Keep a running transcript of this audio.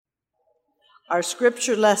Our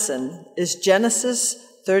scripture lesson is Genesis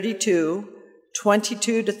 32,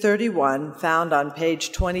 22 to 31, found on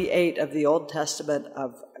page 28 of the Old Testament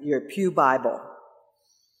of your Pew Bible.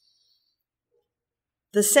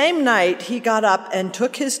 The same night he got up and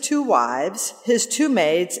took his 2 wives, his 2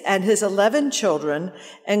 maids, and his 11 children,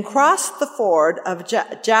 and crossed the ford of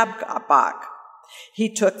Jabbok. He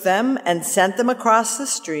took them and sent them across the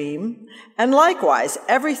stream, and likewise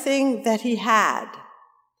everything that he had.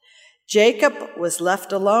 Jacob was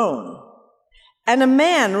left alone, and a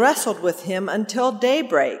man wrestled with him until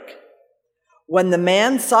daybreak. When the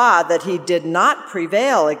man saw that he did not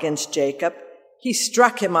prevail against Jacob, he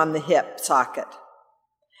struck him on the hip socket.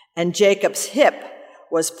 And Jacob's hip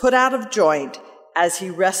was put out of joint as he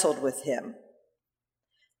wrestled with him.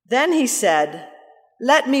 Then he said,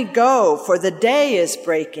 "Let me go, for the day is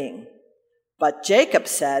breaking." But Jacob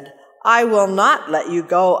said, "I will not let you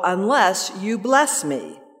go unless you bless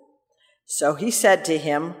me." So he said to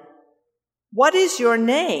him, "What is your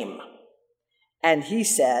name?" And he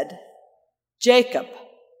said, "Jacob."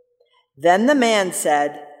 Then the man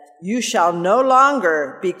said, "You shall no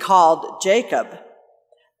longer be called Jacob,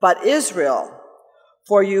 but Israel,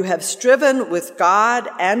 for you have striven with God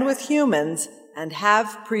and with humans and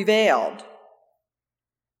have prevailed."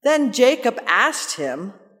 Then Jacob asked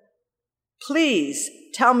him, "Please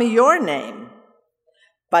tell me your name."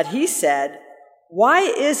 But he said, "Why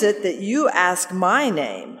is it that you ask my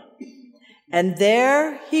name?" And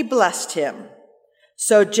there he blessed him.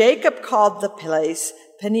 So Jacob called the place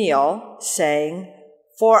Peniel, saying,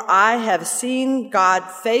 "For I have seen God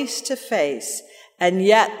face to face, and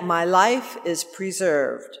yet my life is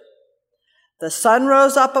preserved." The sun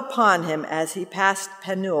rose up upon him as he passed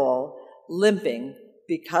Penuel, limping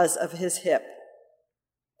because of his hip.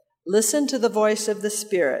 Listen to the voice of the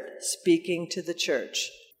Spirit speaking to the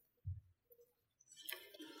church.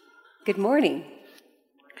 Good morning.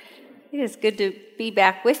 It is good to be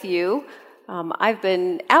back with you. I've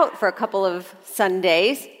been out for a couple of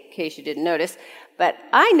Sundays, in case you didn't notice, but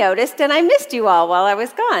I noticed and I missed you all while I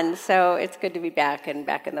was gone, so it's good to be back and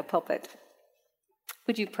back in the pulpit.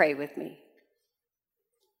 Would you pray with me?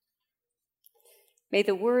 May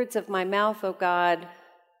the words of my mouth, O God,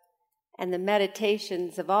 and the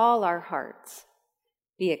meditations of all our hearts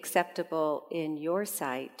be acceptable in your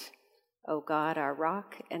sight, O God, our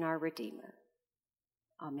rock and our Redeemer.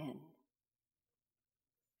 Amen.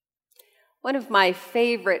 One of my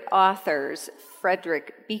favorite authors,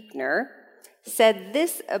 Frederick Buechner, said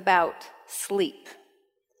this about sleep.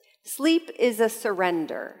 Sleep is a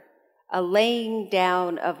surrender, a laying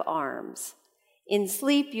down of arms. In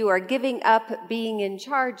sleep, you are giving up being in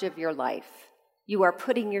charge of your life. You are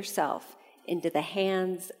putting yourself into the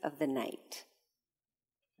hands of the night.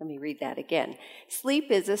 Let me read that again. Sleep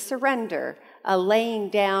is a surrender, a laying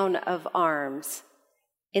down of arms.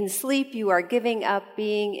 In sleep, you are giving up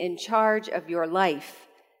being in charge of your life.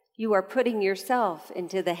 You are putting yourself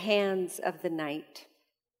into the hands of the night.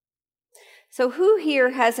 So who here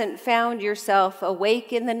hasn't found yourself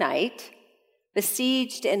awake in the night,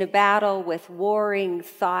 besieged in a battle with warring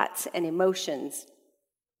thoughts and emotions?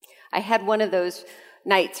 I had one of those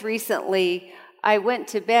nights recently. I went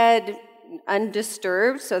to bed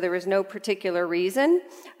undisturbed, so there was no particular reason.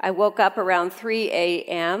 I woke up around 3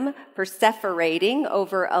 a.m. perseverating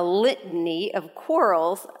over a litany of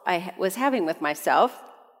quarrels I was having with myself.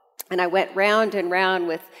 And I went round and round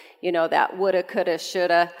with, that woulda, coulda,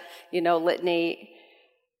 shoulda, litany.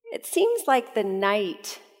 It seems like the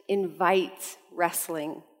night invites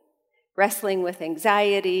wrestling with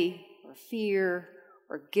anxiety or fear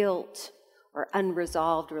or guilt or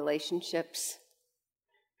unresolved relationships.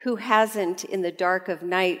 Who hasn't, in the dark of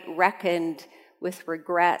night, reckoned with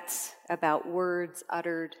regrets about words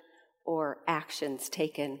uttered or actions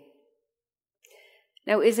taken?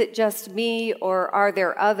 Now, is it just me, or are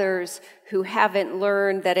there others who haven't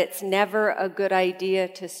learned that it's never a good idea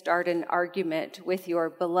to start an argument with your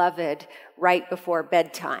beloved right before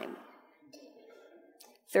bedtime?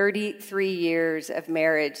 33 years of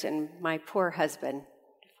marriage, and my poor husband.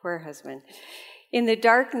 In the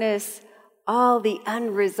darkness, all the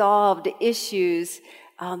unresolved issues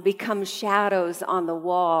become shadows on the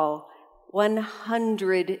wall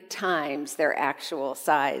 100 times their actual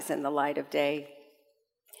size in the light of day.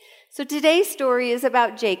 So today's story is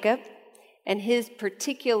about Jacob and his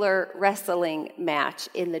particular wrestling match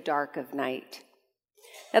in the dark of night.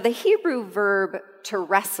 Now, the Hebrew verb to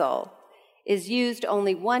wrestle is used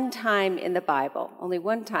only one time in the Bible, only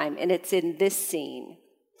one time, and it's in this scene.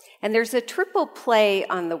 And there's a triple play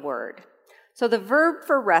on the word. So the verb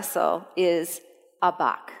for wrestle is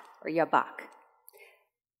abak, or yabak.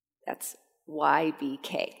 That's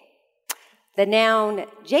YBK. The noun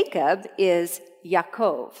Jacob is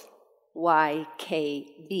Yaakov,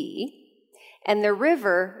 Y-K-B, and the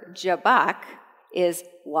river Jabbok is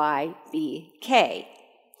Y-B-K.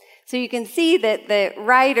 So you can see that the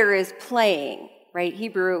writer is playing, right?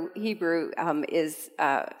 Hebrew is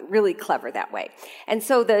really clever that way. And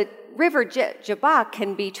so the river Jabbok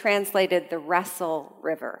can be translated the wrestle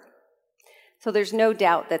river. So there's no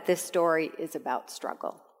doubt that this story is about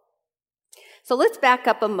struggle. So let's back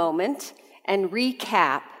up a moment and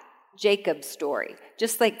recap Jacob's story,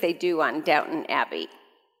 just like they do on Downton Abbey,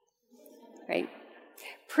 right?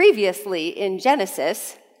 Previously in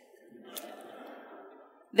Genesis,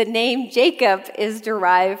 the name Jacob is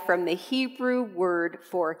derived from the Hebrew word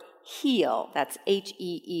for heel, that's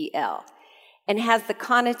H-E-E-L, and has the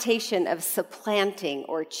connotation of supplanting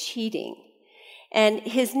or cheating. And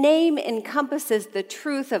his name encompasses the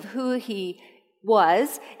truth of who he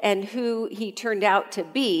was and who he turned out to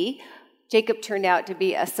be. Jacob turned out to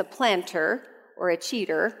be a supplanter or a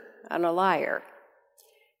cheater and a liar.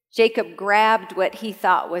 Jacob grabbed what he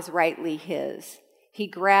thought was rightly his. He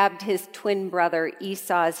grabbed his twin brother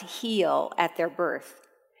Esau's heel at their birth.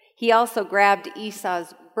 He also grabbed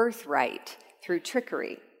Esau's birthright through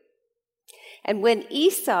trickery. And when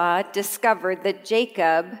Esau discovered that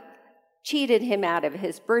Jacob cheated him out of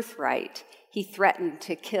his birthright, he threatened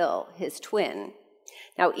to kill his twin.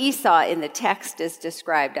 Now, Esau in the text is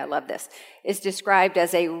described, I love this, is described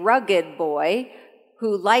as a rugged boy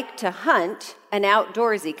who liked to hunt, an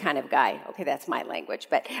outdoorsy kind of guy. Okay, that's my language,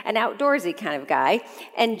 but an outdoorsy kind of guy.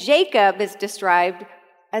 And Jacob is described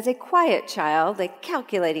as a quiet child, a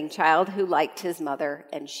calculating child who liked his mother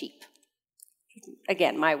and sheep.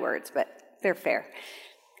 Again, my words, but they're fair.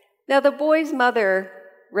 Now, the boy's mother,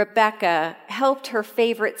 Rebekah, helped her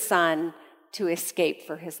favorite son to escape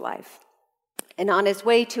for his life. And on his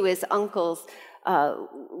way to his uncle's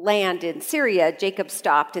land in Syria, Jacob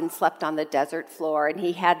stopped and slept on the desert floor, and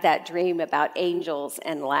he had that dream about angels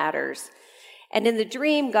and ladders. And in the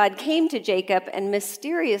dream, God came to Jacob and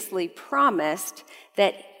mysteriously promised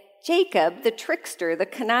that Jacob, the trickster, the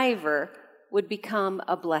conniver, would become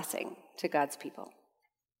a blessing to God's people.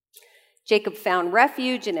 Jacob found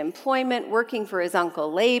refuge and employment working for his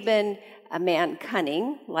uncle Laban, a man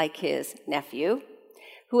cunning like his nephew,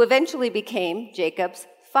 who eventually became Jacob's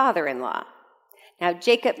father-in-law. Now,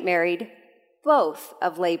 Jacob married both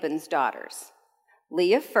of Laban's daughters,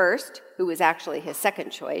 Leah first, who was actually his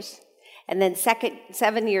second choice, and then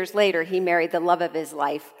 7 years later, he married the love of his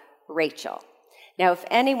life, Rachel. Now, if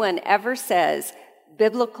anyone ever says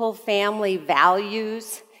biblical family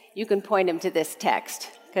values, you can point them to this text,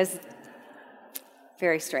 because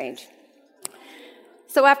very strange.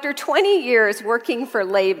 So after 20 years working for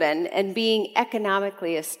Laban and being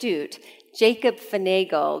economically astute, Jacob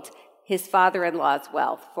finagled his father-in-law's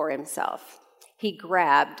wealth for himself. He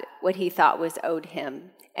grabbed what he thought was owed him,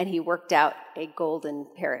 and he worked out a golden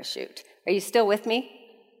parachute. Are you still with me?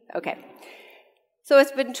 Okay. So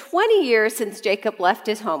it's been 20 years since Jacob left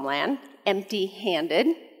his homeland, empty-handed.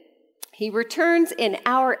 He returns in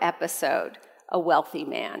our episode, a wealthy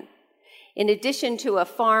man. In addition to a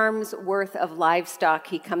farm's worth of livestock,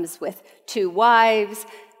 he comes with 2 wives,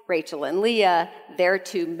 Rachel and Leah, their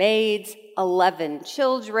 2 maids, 11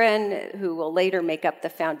 children who will later make up the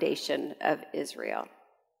foundation of Israel.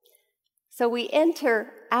 So we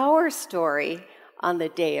enter our story on the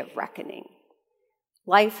day of reckoning.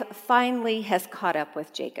 Life finally has caught up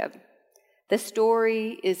with Jacob. The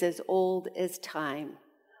story is as old as time.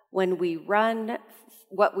 When we run,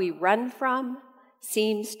 what we run from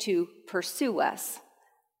seems to pursue us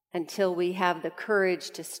until we have the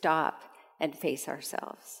courage to stop and face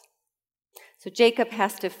ourselves. So Jacob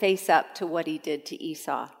has to face up to what he did to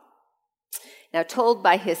Esau. Now, told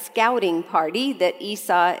by his scouting party that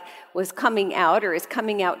Esau was coming out or is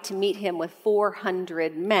coming out to meet him with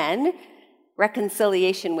 400 men,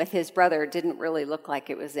 reconciliation with his brother didn't really look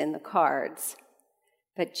like it was in the cards.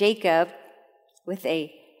 But Jacob, with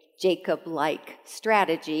a Jacob-like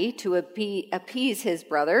strategy to appease his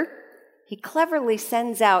brother, he cleverly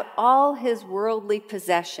sends out all his worldly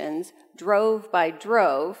possessions, drove by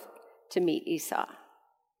drove, to meet Esau.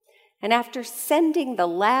 And after sending the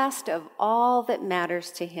last of all that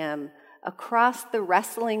matters to him across the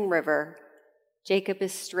wrestling river, Jacob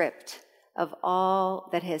is stripped of all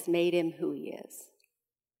that has made him who he is.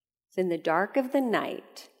 In the dark of the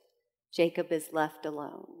night, Jacob is left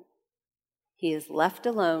alone. He is left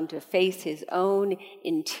alone to face his own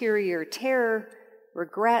interior terror,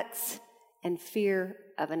 regrets, and fear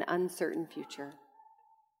of an uncertain future.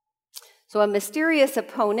 So a mysterious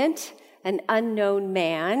opponent, an unknown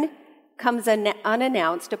man, comes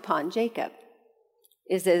unannounced upon Jacob.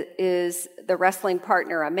 Is the wrestling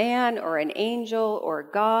partner a man or an angel or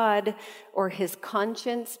God or his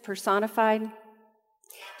conscience personified?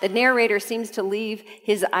 The narrator seems to leave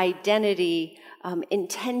his identity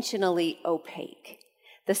intentionally opaque.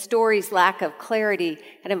 The story's lack of clarity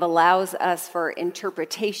kind of allows us for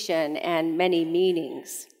interpretation and many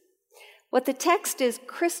meanings. What the text is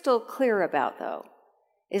crystal clear about, though,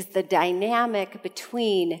 is the dynamic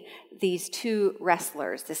between these two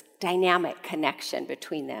wrestlers, this dynamic connection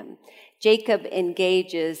between them. Jacob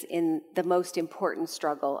engages in the most important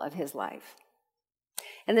struggle of his life.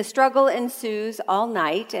 And the struggle ensues all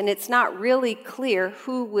night, and it's not really clear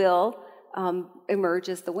who will emerge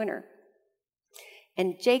as the winner.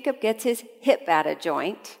 And Jacob gets his hip at a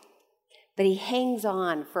joint, but he hangs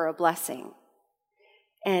on for a blessing.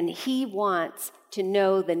 And he wants to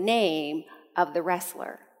know the name of the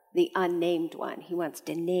wrestler, the unnamed one. He wants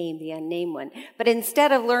to name the unnamed one. But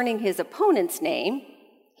instead of learning his opponent's name,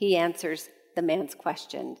 he answers the man's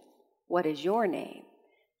question, "What is your name?"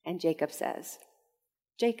 And Jacob says,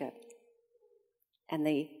 "Jacob." And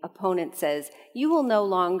the opponent says, "You will no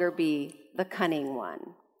longer be the cunning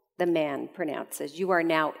one." The man pronounces, "You are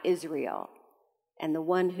now Israel, and the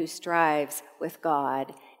one who strives with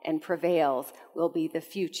God and prevails will be the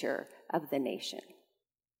future of the nation."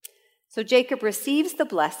 So Jacob receives the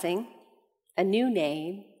blessing, a new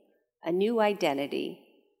name, a new identity,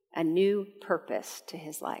 a new purpose to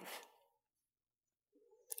his life.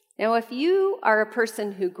 Now, if you are a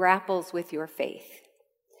person who grapples with your faith,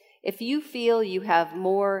 if you feel you have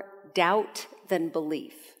more doubt than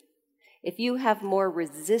belief, if you have more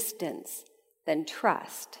resistance than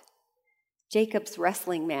trust, Jacob's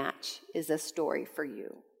wrestling match is a story for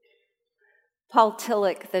you. Paul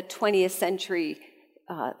Tillich, the 20th century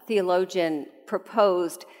theologian,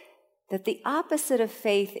 proposed that the opposite of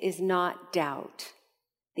faith is not doubt.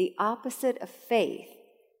 The opposite of faith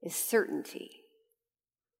is certainty.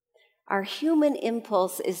 Our human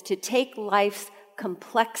impulse is to take life's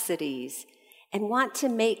complexities and want to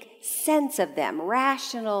make sense of them,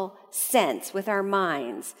 rational sense with our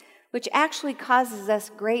minds, which actually causes us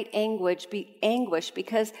great anguish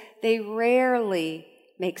because they rarely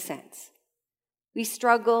make sense. We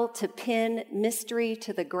struggle to pin mystery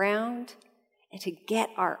to the ground and to get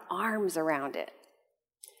our arms around it.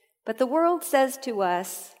 But the world says to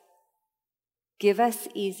us, give us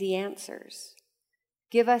easy answers.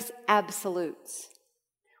 Give us absolutes.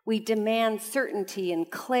 We demand certainty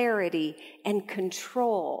and clarity and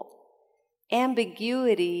control.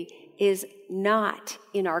 Ambiguity is not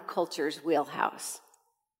in our culture's wheelhouse.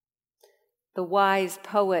 The wise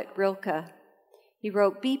poet Rilke, he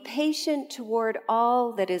wrote, "Be patient toward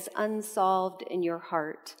all that is unsolved in your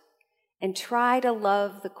heart, and try to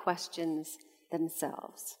love the questions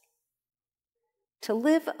themselves." To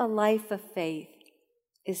live a life of faith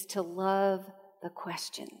is to love the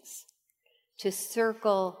questions, to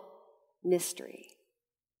circle mystery.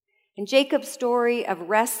 And Jacob's story of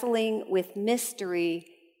wrestling with mystery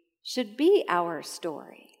should be our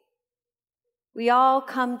story. We all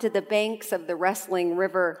come to the banks of the wrestling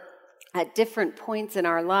river at different points in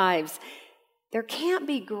our lives. There can't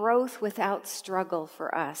be growth without struggle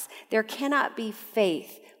for us. There cannot be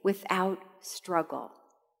faith without struggle.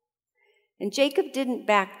 And Jacob didn't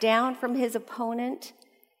back down from his opponent,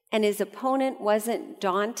 and his opponent wasn't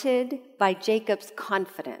daunted by Jacob's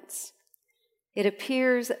confidence. It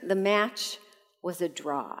appears the match was a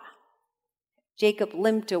draw. Jacob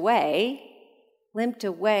limped away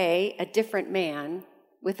a different man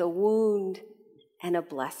with a wound and a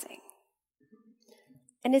blessing.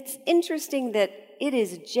 And it's interesting that it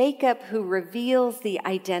is Jacob who reveals the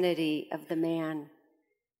identity of the man.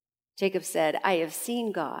 Jacob said, "I have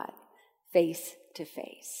seen God face to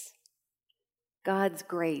face." God's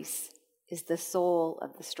grace is the soul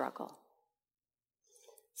of the struggle.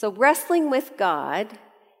 So wrestling with God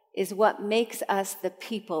is what makes us the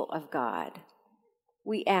people of God.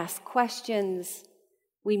 We ask questions,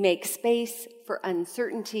 we make space for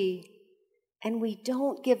uncertainty, and we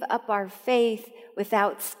don't give up our faith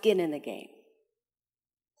without skin in the game.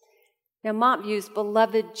 Now, Montview's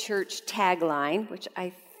beloved church tagline, which I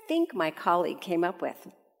think my colleague came up with.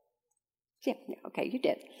 Yeah, okay, you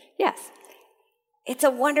did. Yes. It's a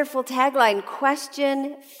wonderful tagline: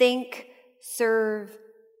 question, think, serve,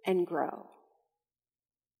 and grow.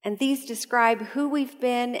 And these describe who we've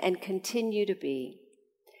been and continue to be.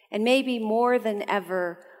 And maybe more than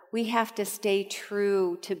ever, we have to stay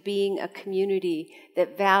true to being a community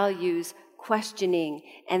that values questioning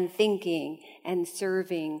and thinking and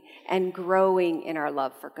serving and growing in our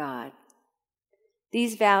love for God.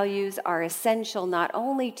 These values are essential not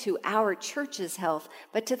only to our church's health,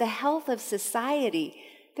 but to the health of society.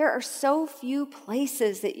 There are so few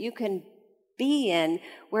places that you can be in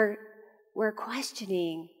where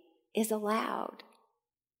questioning is allowed.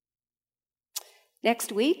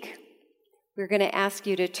 Next week, we're going to ask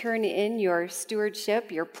you to turn in your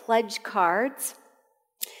stewardship, your pledge cards.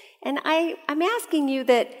 And I'm asking you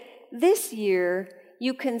that this year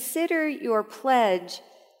you consider your pledge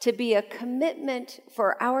to be a commitment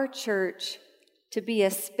for our church to be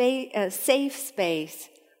a safe space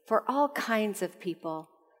for all kinds of people,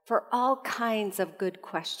 for all kinds of good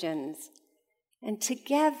questions. And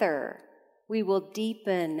together, we will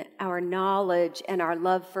deepen our knowledge and our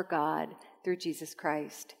love for God through Jesus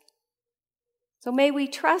Christ. So may we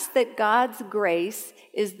trust that God's grace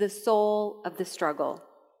is the soul of the struggle.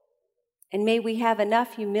 And may we have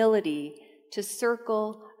enough humility to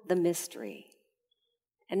circle the mystery.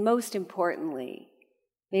 And most importantly,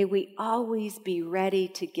 may we always be ready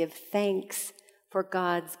to give thanks for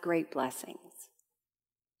God's great blessings.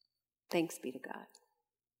 Thanks be to God.